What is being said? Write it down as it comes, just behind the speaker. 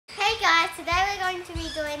going to be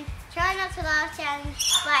doing Try Not to Laugh challenge,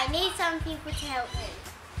 but I need some people to help me.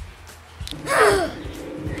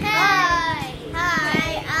 Hi!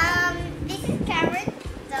 This is Cameron and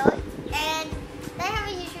Zoe, and they have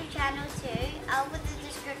a YouTube channel too. I'll put the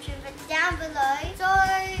description down below. So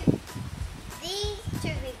these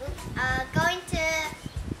two people are going to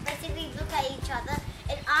basically look at each other,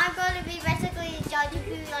 and I'm going to be basically the judge of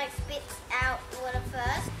who spits out water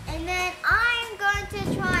first, and then I'm going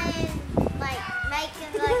to try and make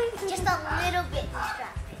them just a little bit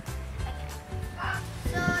distracted. Okay.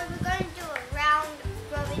 So we're going to do a round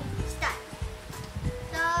robin style.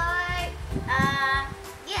 So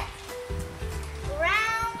yeah.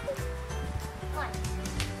 Round one.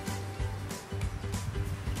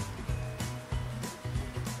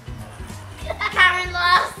 Karen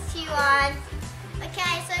lost, she won.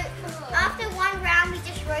 Okay, so after one round we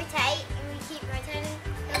just rotate and we keep rotating.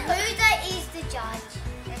 The loser is the judge.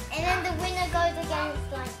 And then the winner goes against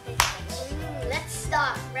this. Let's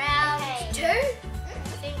start round two.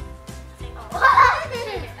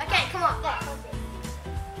 Okay, come on.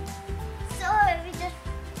 So we just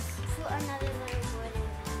put another one in.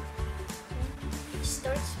 Just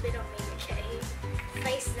don't spit on me, okay?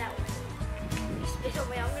 Face that way. You spit on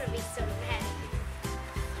me, I'm gonna be so mad.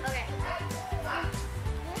 Okay.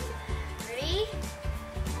 Ready?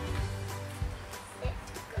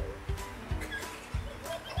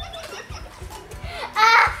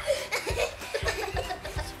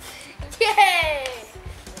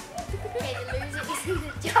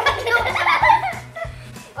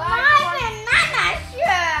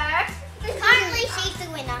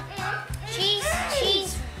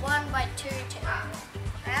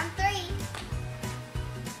 Round three.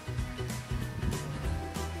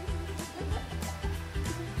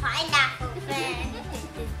 Pineapple fan.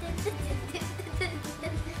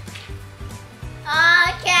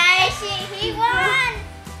 Okay, he won.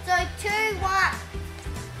 So 2-1.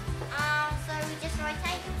 So we just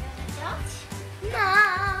rotate. No.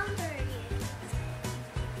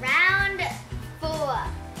 Round four.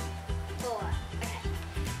 Okay.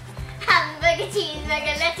 Hamburger,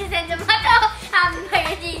 cheeseburger, lettuce and tomato.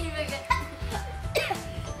 Hamburger, cheeseburger.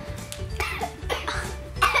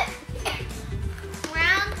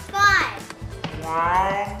 Round five.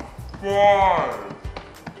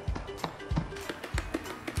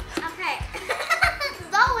 Okay.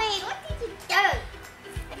 Zoe, what did you do?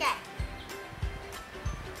 Okay.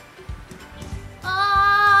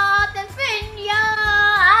 Oh, the finger,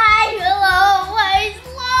 I will always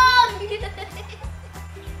love you.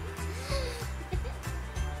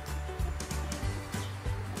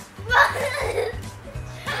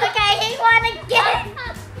 Okay, he won again.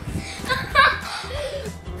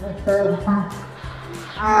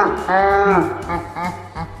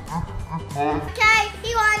 Okay, he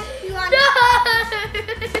won. No.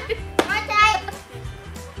 Rotate.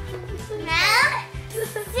 Now,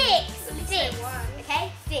 six. Okay,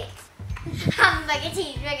 six. Hamburger,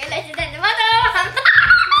 cheeseburger, lettuce and tomato.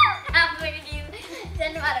 Hamburger, cheese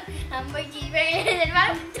and tomato. Hamburger, cheeseburger, lettuce and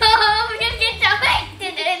tomato. Oh, we're gonna get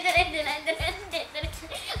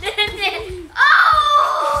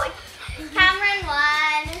oh! Cameron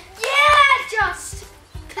won. Yeah, just.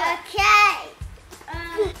 Okay.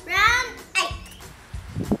 Round 8.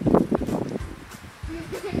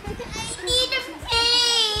 I need a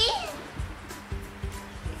pee.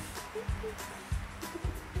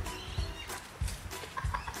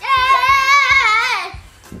 Yeah!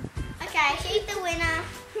 Okay, she's the winner.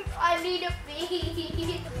 I need a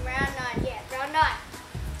pee. Round 9, yeah, round 9.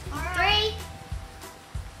 3,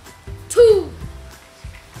 2,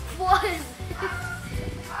 1.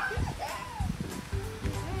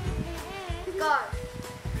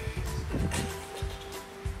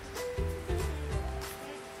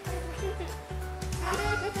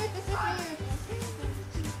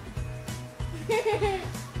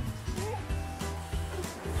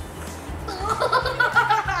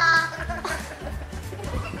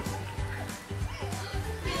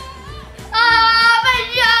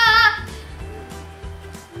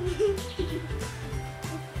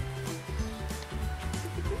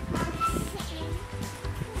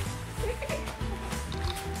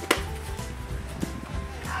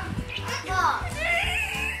 go.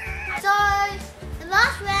 So the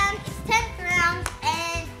last round is 10th round,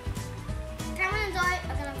 and Cameron and Zoe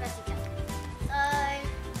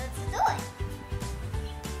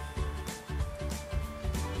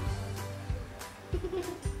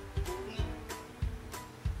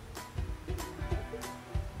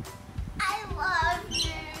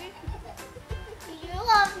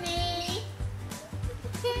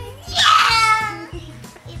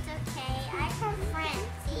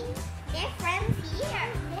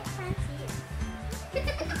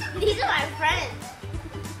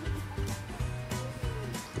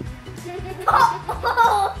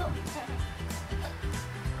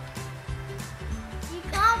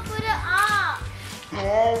Zoe,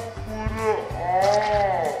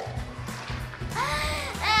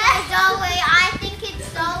 I think it's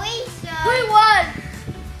Zoe. So Who won?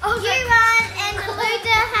 Oh, you won, and the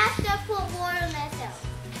loser has to put water on themselves.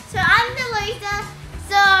 So I'm the loser,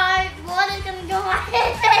 so water's gonna go on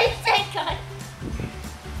in 30 seconds.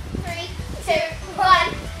 3, 2,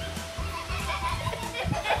 1.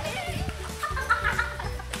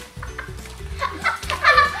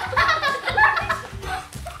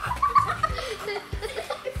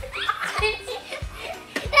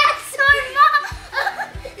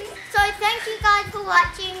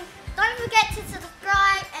 Watching. Don't forget to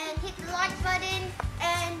subscribe and hit the like button,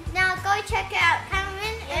 and now go check out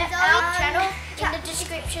Cameron and Zoe's channel in the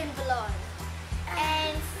description below.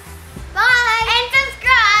 And bye. And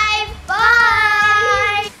subscribe.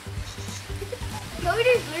 Bye. Can we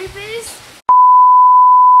do bloopers?